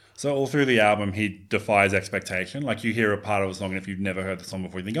 Yeah. So all through the album, he defies expectation. You hear a part of a song, and if you've never heard the song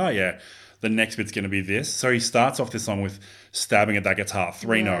before, you think, oh yeah, the next bit's going to be this. So he starts off this song with stabbing at that guitar,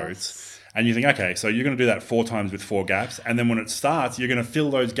 3 notes. And you think, okay, so you're going to do that 4 times with 4 gaps. And then when it starts, you're going to fill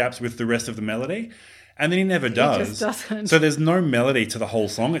those gaps with the rest of the melody. And then he never does. just doesn't. So there's no melody to the whole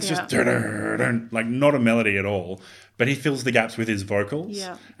song. It's Yeah. just not a melody at all. But he fills the gaps with his vocals.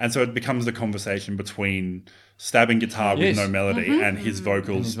 Yeah. And so it becomes the conversation between stabbing guitar with Yes. no melody and his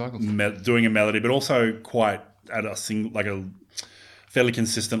vocals, doing a melody, but also quite at a a fairly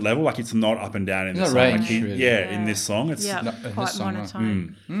consistent level. It's not up and down in this Not song. range, really. In this song, it's Yeah. No, in this Quite song,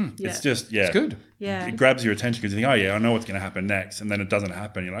 monotone. it's just it's good. Yeah. It grabs your attention because you think, oh yeah, I know what's going to happen next, and then it doesn't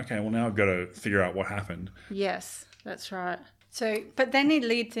happen. You're like, okay, well now I've got to figure out what happened. Yes, that's right. So, but then it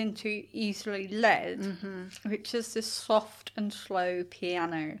leads into Easily Led, which is this soft and slow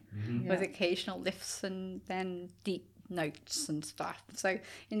piano with occasional lifts and then deep notes and stuff. So,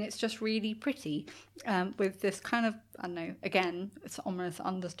 and it's just really pretty with this kind of, I don't know, again, it's ominous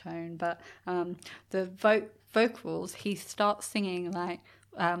undertone, but the vocals, he starts singing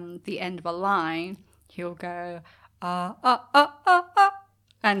the end of a line, he'll go,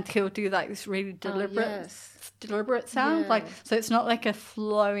 and he'll do this really deliberate deliberate sound, Yeah. so it's not a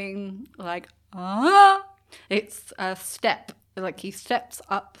flowing it's a step like he steps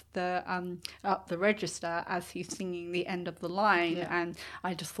up the register as he's singing the end of the line, and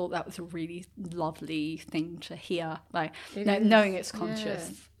I just thought that was a really lovely thing to hear, like knowing it's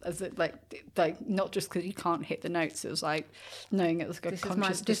conscious. As it like not just because you can't hit the notes, it was like knowing it was a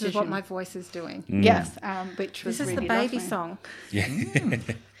conscious decision. This is what my voice is doing. Yes, which was This is really the baby lovely. song.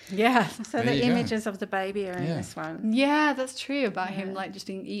 Yeah. So There the you go. images of the baby are in this one. Yeah, that's true about him, like just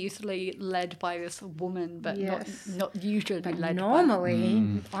being easily led by this woman, but Yes. not usually led.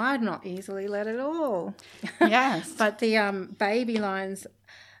 Normally, I'm not easily led at all. by. Yes, But the baby lines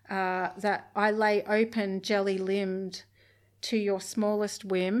that I lay open, jelly-limbed, to your smallest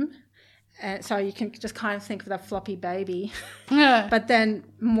whim. So you can just kind of think of the floppy baby. yeah. But then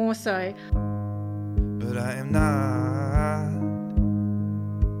more so, but I am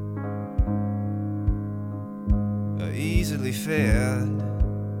not easily fed.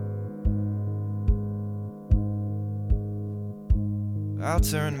 I'll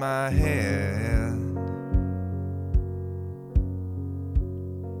turn my head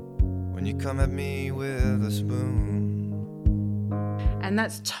when you come at me with a spoon. and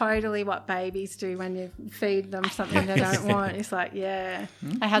that's totally what babies do when you feed them something they don't want. It's like, I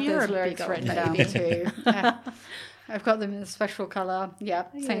had You're those a lyrics big old written down baby. too. Yeah. I've got them in a special colour. Yeah,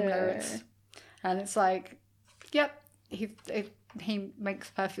 same lyrics. And it's like, yep, he makes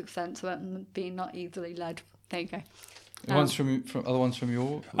perfect sense about being not easily led. There you go. Ones from other ones from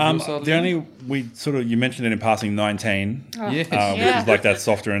your side? The only you mentioned it in passing 19, Yes. which is like that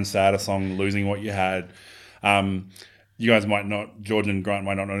softer and sadder song, Losing What You Had. You guys might not, George and Grant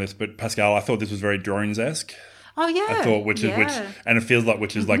might not know this, but Pascal, I thought this was very Drones-esque. oh yeah, I thought, and it feels like,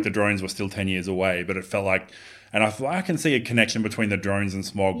 like the Drones were still 10 years away, but it felt like, and I thought I can see a connection between the Drones and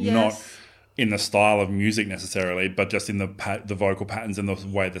Smog, not in the style of music necessarily, but just in the vocal patterns and the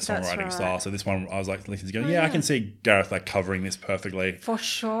way the songwriting right. style. So this one, I was like, listening to I can see Gareth like covering this perfectly. for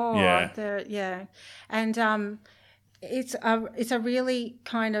sure. Yeah. And it's a really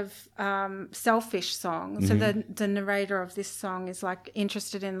kind of selfish song. So the narrator of this song is like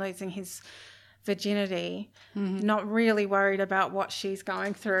interested in losing his virginity, not really worried about what she's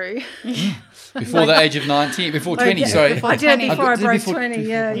going through. Before the age of 19, before 20, sorry. before I did it 20. before I did it broke before- 20.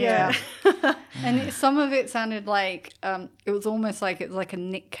 Yeah. And some of it sounded like it was almost like it was like a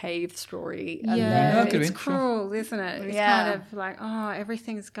Nick Cave story. And Yeah, could it's be, sure. cruel, isn't it? It's Yeah. kind of like, oh,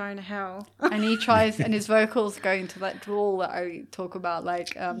 everything's going to hell. and he tries, and his vocals go into that drawl that I talk about,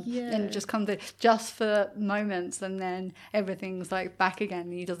 like, and Yeah. it just comes in just for moments, and then everything's like back again.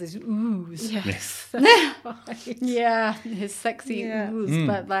 And he does this ooze. Yes. Yeah, his sexy ooze,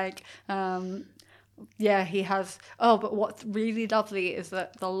 but like, he has. Oh, but what's really lovely is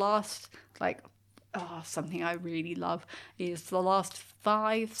that the last, something I really love is the last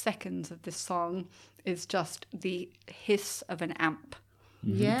 5 seconds of this song is just the hiss of an amp.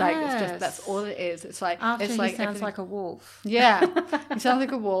 Yes. Like it's just that's all it is. It's like After it's he like sounds everything- like a wolf. yeah, he sounds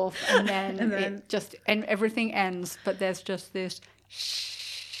like a wolf, and then, And then- it just and everything ends, but there's just this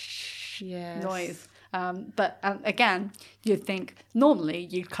Yes. noise. But again, you'd think normally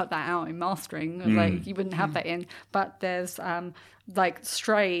you'd cut that out in mastering, like you wouldn't have that in. But there's like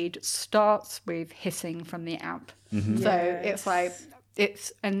Strayed starts with hissing from the amp, so it's like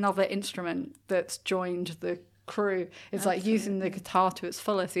it's another instrument that's joined the crew. It's like using the guitar to its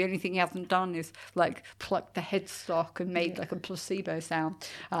fullest. The only thing he hasn't done is like pluck the headstock and made like a placebo sound,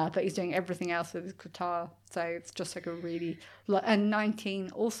 but he's doing everything else with his guitar. So it's just like a really and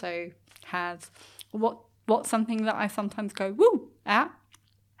 19 also has what's something that I sometimes go woo at.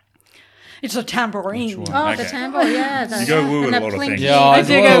 It's a tambourine. Which one? Oh, Okay. the tambourine, yeah. You go woo with and a lot of plinky, things. Yeah, I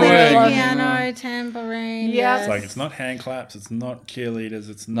do go woo. piano, tambourine. Yeah. It's like, it's not hand claps, it's not cheerleaders,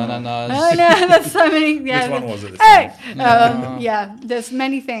 it's No. Oh no, there's so many. Yeah, Which one was it? Hey, yeah, there's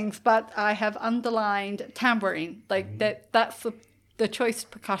many things, but I have underlined tambourine. Like that's the choice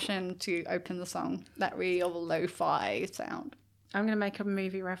percussion to open the song. That real lo-fi sound. I'm going to make a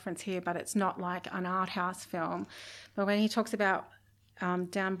movie reference here, but it's not like an art house film. But when he talks about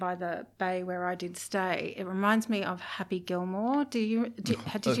down by the bay where I did stay, it reminds me of Happy Gilmore. Did you see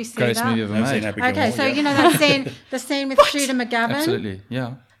Greatest that? movie ever I've seen made. Happy Okay, Gilmore, so yeah. you know that scene, the scene with Shooter McGavin? Absolutely,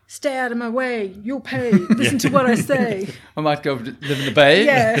 yeah. Stay out of my way, you'll pay. Listen to what I say. I might go live in the bay.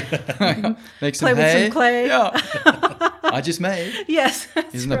 Yeah. Make some Play with hay. some clay. Yeah. I just made. Yes.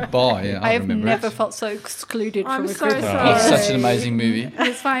 He's in a bar, yeah. I have remember never it. felt so excluded I'm from a so group. sorry. It's such an amazing movie.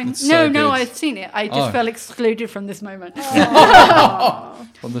 It's fine. It's no, so good. I've seen it. I just Oh. felt excluded from this moment.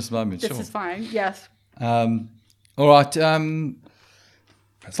 From this moment, This sure. is fine. Yes. All right.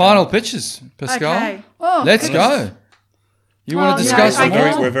 Final pitches, Pascal. Okay. Oh, Let's goodness. go. You want to Oh, discuss no, I some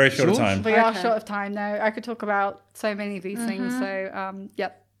guess- more? We're very short of George? time. We are Okay. short of time now. I could talk about so many of these things. So,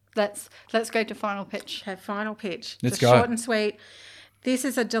 yep. Let's go to final pitch. Okay, final pitch. Let's Just go. Short and sweet. This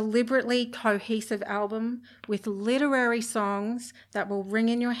is a deliberately cohesive album with literary songs that will ring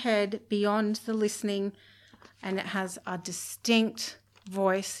in your head beyond the listening, and it has a distinct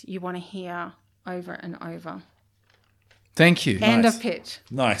voice you want to hear over and over. Thank you. End Nice. of pitch.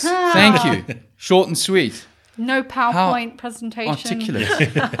 Nice. Thank you. Short and sweet. No PowerPoint presentation.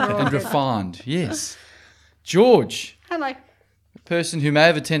 Articulate and refined. Yes. George, Hello. a person who may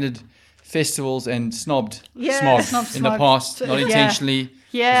have attended festivals and snobbed Yeah, smog snobbed in the smog. past, not Yeah. intentionally.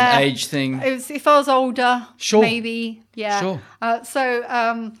 Yeah. It's an age thing. It was, if I was older, Sure. maybe. Yeah. Sure. So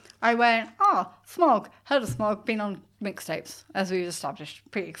I went, Smog. Heard of Smog, been on mixtapes, as we've established.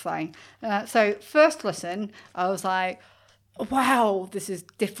 Pretty exciting. So first listen, I was like, wow, this is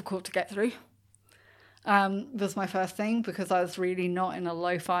difficult to get through. Was my first thing because I was really not in a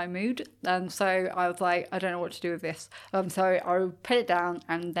lo-fi mood. So I was like, I don't know what to do with this. So I put it down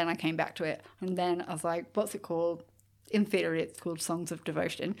and then I came back to it. And then I was like, what's it called? In theory, it's called Songs of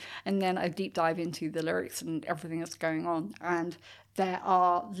Devotion. And then I deep dive into the lyrics and everything that's going on. And there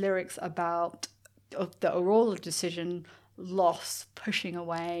are lyrics about that are all a decision, loss, pushing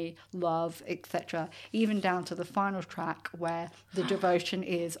away, love, etc. Even down to the final track where the devotion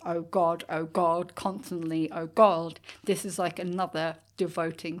is, oh God, constantly, oh God. This is like another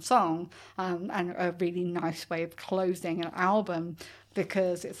devoting song, and a really nice way of closing an album,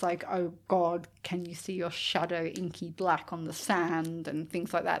 because it's like, oh God, can you see your shadow inky black on the sand and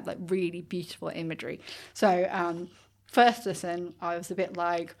things like that, like really beautiful imagery. So first listen, I was a bit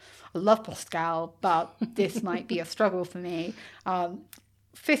like, I love Pascal, but this might be a struggle for me.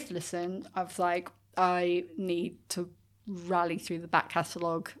 Fifth listen, I was like, I need to rally through the back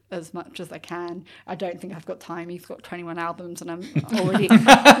catalogue as much as I can. I don't think I've got time. He's got 21 albums and I'm already in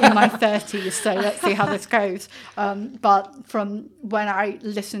my 30s, so let's see how this goes. But from when I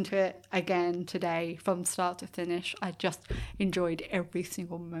listened to it again today, from start to finish, I just enjoyed every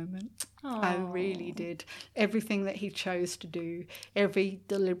single moment. I really did. Everything that he chose to do, every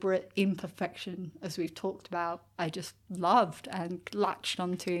deliberate imperfection, as we've talked about, I just loved and latched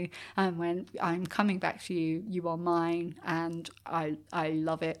onto. And when I'm coming back to you, you are mine, and I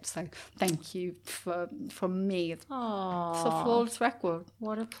love it. So thank you from me. It's a flawless record.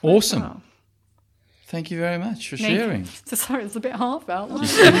 What a pleasure. Awesome. Thank you very much for sharing. Sorry, it's a bit heartfelt. No, well,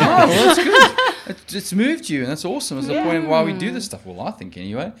 that's good. It's moved you, and that's awesome. That's the point of why we do this stuff. Well, I think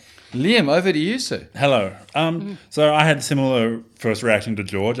anyway. Liam, over to you, sir. Hello. So I had a similar first reaction to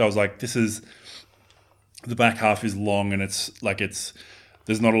George. I was like, the back half is long and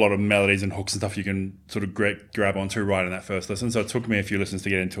there's not a lot of melodies and hooks and stuff you can sort of grab onto right in that first listen. So it took me a few listens to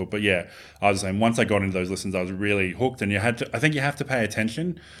get into it. But yeah, I was saying once I got into those listens, I was really hooked. And I think you have to pay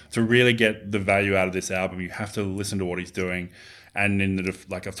attention to really get the value out of this album. You have to listen to what he's doing. And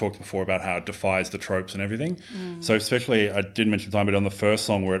like I've talked before about how it defies the tropes and everything. So especially, I did mention time, but on the first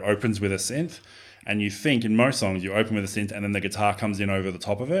song where it opens with a synth, and you think in most songs you open with a synth and then the guitar comes in over the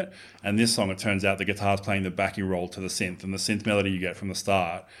top of it. And this song, it turns out the guitar's playing the backing roll to the synth, and the synth melody you get from the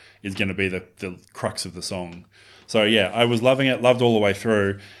start is going to be the crux of the song. So yeah, I was loving it, loved all the way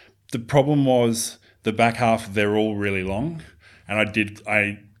through. The problem was the back half, they're all really long. And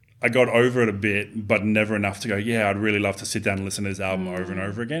I got over it a bit, but never enough to go, yeah, I'd really love to sit down and listen to this album over and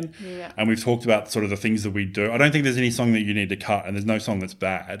over again. Yeah. And we've talked about sort of the things that we do. I don't think there's any song that you need to cut, and there's no song that's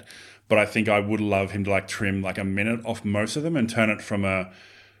bad. But I think I would love him to like trim like a minute off most of them and turn it from a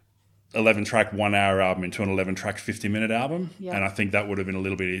 11-track 1 hour album into an 11-track 50-minute album. Yeah. And I think that would have been a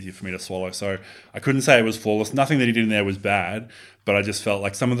little bit easier for me to swallow. So I couldn't say it was flawless. Nothing that he did in there was bad, but I just felt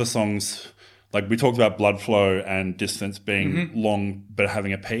like some of the songs, like we talked about Blood Flow and Distance being long but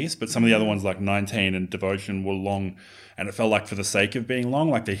having a piece, but some of the other ones like 19 and Devotion were long, and it felt like for the sake of being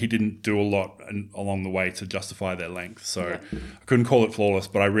long, like he didn't do a lot along the way to justify their length. So I couldn't call it flawless,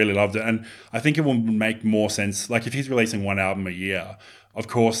 but I really loved it. And I think it will make more sense. Like if he's releasing one album a year, of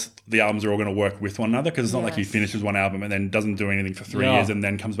course the albums are all going to work with one another, because it's not like he finishes one album and then doesn't do anything for 3 years and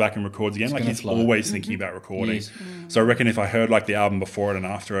then comes back and records again. Like he's always thinking about recording. Yes. So I reckon if I heard like the album before it and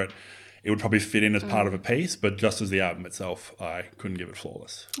after it, it would probably fit in as part of a piece, but just as the album itself, I couldn't give it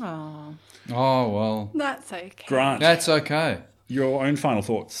flawless. Oh. Oh, well, That's okay. Grant, that's okay. your own final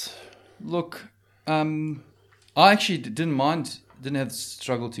thoughts. Look, I actually didn't have the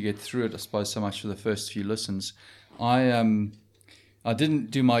struggle to get through it, I suppose, so much for the first few listens. I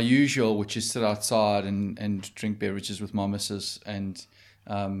didn't do my usual, which is sit outside and drink beverages with my missus and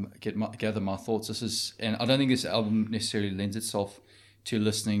gather my thoughts. And I don't think this album necessarily lends itself to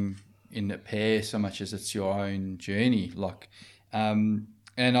listening in a pair so much as it's your own journey. Like,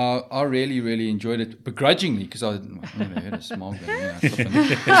 and I really, really enjoyed it begrudgingly because I never heard of Smog. This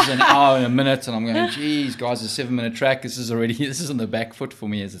is an hour and a minute, and I'm going, geez, guys, a 7-minute track. This is on the back foot for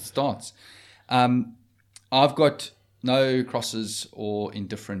me as it starts. I've got no crosses or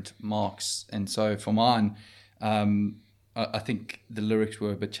indifferent marks, and so for mine, I think the lyrics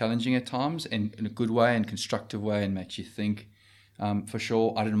were a bit challenging at times, and in a good way and constructive way, and makes you think. For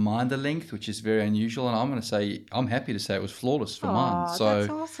sure, I didn't mind the length, which is very unusual, and I'm happy to say it was flawless for mine. So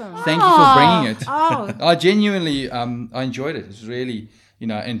that's awesome. thank you for bringing it. Oh. I genuinely, I enjoyed it. It was really,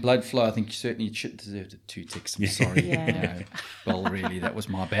 and Blood Flow, I think you certainly should deserve 2 ticks. I'm sorry. Yeah. Well, really, that was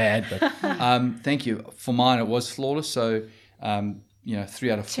my bad. But thank you. For mine, it was flawless. So, 3 out of 4,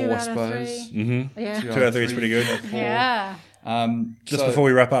 2 I out of suppose. 3. Yeah. 2 out of 3 is pretty good. Yeah. Just before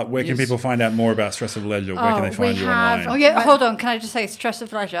we wrap up, where can Yes. people find out more about Stress of Leisure? Where can they find you online? Oh yeah, hold on. Can I just say, Stress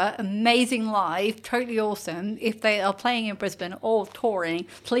of Leisure, amazing live, totally awesome. If they are playing in Brisbane or touring,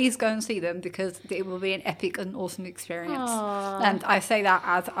 please go and see them because it will be an epic and awesome experience. And I say that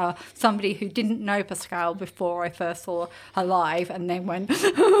as somebody who didn't know Pascal before I first saw her live, and then when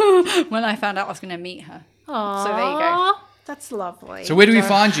I found out I was going to meet her. Aww. So there you go. That's lovely. So where do we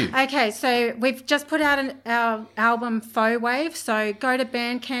find you? Okay, so we've just put out our album Faux Wave. So go to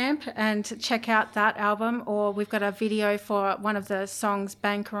Bandcamp and check out that album, or we've got a video for one of the songs,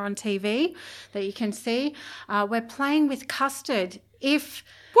 Banker on TV, that you can see. We're playing with Custard. If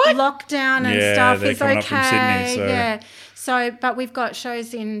lockdown and Yeah, stuff they're is coming okay, up from Sydney, so- yeah. So, but we've got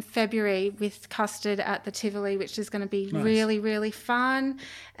shows in February with Custard at the Tivoli, which is going to be really, really fun.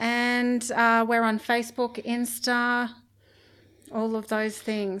 And we're on Facebook, Insta. All of those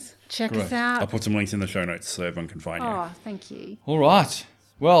things. Check us out. I'll put some links in the show notes so everyone can find you. Oh, thank you. All right.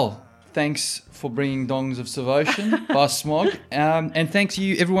 Well, thanks for bringing Dongs of Devotion by Smog. And thanks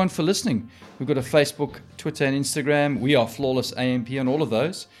you, everyone, for listening. We've got a Facebook, Twitter, and Instagram. We are Flawless AMP on all of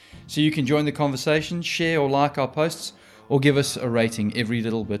those. So you can join the conversation, share or like our posts, or give us a rating. Every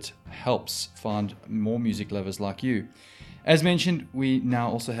little bit helps find more music lovers like you. As mentioned, we now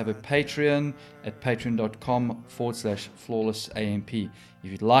also have a Patreon at patreon.com/flawlessamp.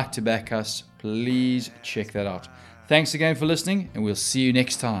 If you'd like to back us, please check that out. Thanks again for listening, and we'll see you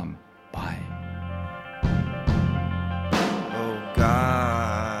next time. Bye. Oh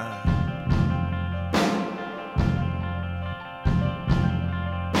God,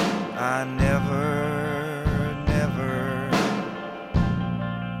 I never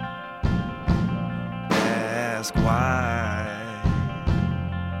ask why.